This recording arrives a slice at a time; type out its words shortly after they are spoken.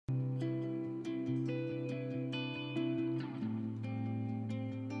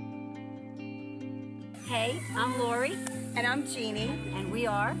Hey, I'm Lori. And I'm Jeannie. And we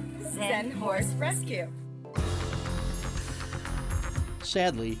are Zen Horse Rescue.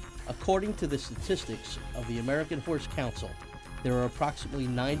 Sadly, according to the statistics of the American Horse Council, there are approximately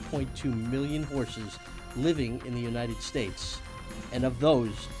 9.2 million horses living in the United States, and of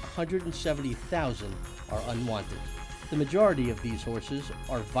those, 170,000 are unwanted. The majority of these horses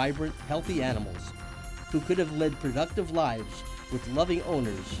are vibrant, healthy animals who could have led productive lives with loving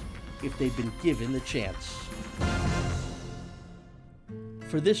owners if they'd been given the chance.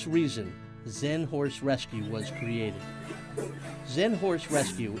 For this reason, Zen Horse Rescue was created. Zen Horse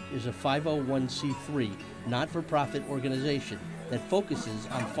Rescue is a 501c3 not-for-profit organization that focuses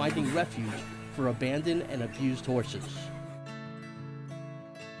on finding refuge for abandoned and abused horses.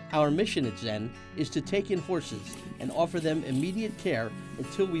 Our mission at Zen is to take in horses and offer them immediate care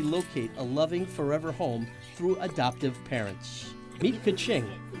until we locate a loving forever home through adoptive parents. Meet Kaching,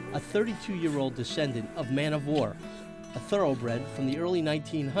 a 32-year-old descendant of Man of War, a thoroughbred from the early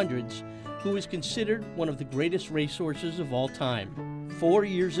 1900s who is considered one of the greatest racehorses of all time. 4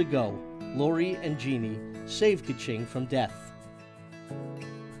 years ago, Lori and Jeannie saved Kaching from death.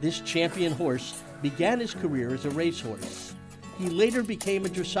 This champion horse began his career as a racehorse. He later became a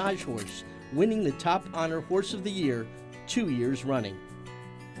dressage horse, winning the top honor Horse of the Year 2 years running.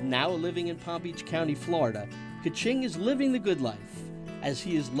 Now living in Palm Beach County, Florida, Kaching is living the good life as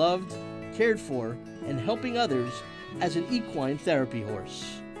he is loved, cared for, and helping others as an equine therapy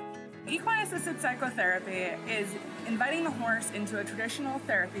horse. Equine-assisted psychotherapy is inviting the horse into a traditional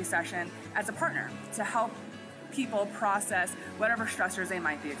therapy session as a partner to help people process whatever stressors they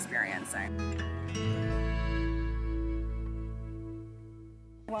might be experiencing.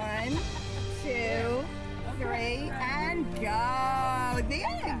 1, 2, 3, and go. There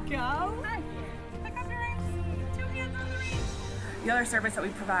you go. Pick up your reins. 2 hands on the reins. The other service that we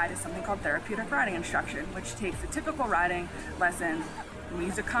provide is something called therapeutic riding instruction, which takes a typical riding lesson. We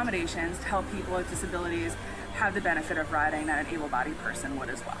use accommodations to help people with disabilities have the benefit of riding that an able-bodied person would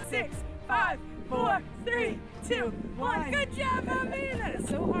as well. 6, 5, 4, 3, 2, 1. Good job, mommy! That is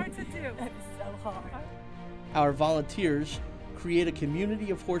so hard to do. That is so hard. Our volunteers create a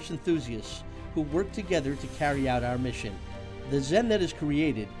community of horse enthusiasts who work together to carry out our mission. The Zen that is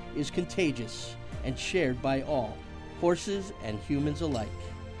created is contagious and shared by all, horses and humans alike.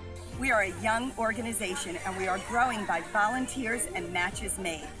 We are a young organization and we are growing by volunteers and matches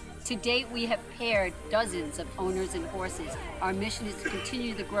made. To date, we have paired dozens of owners and horses. Our mission is to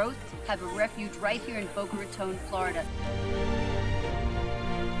continue the growth, have a refuge right here in Boca Raton, Florida.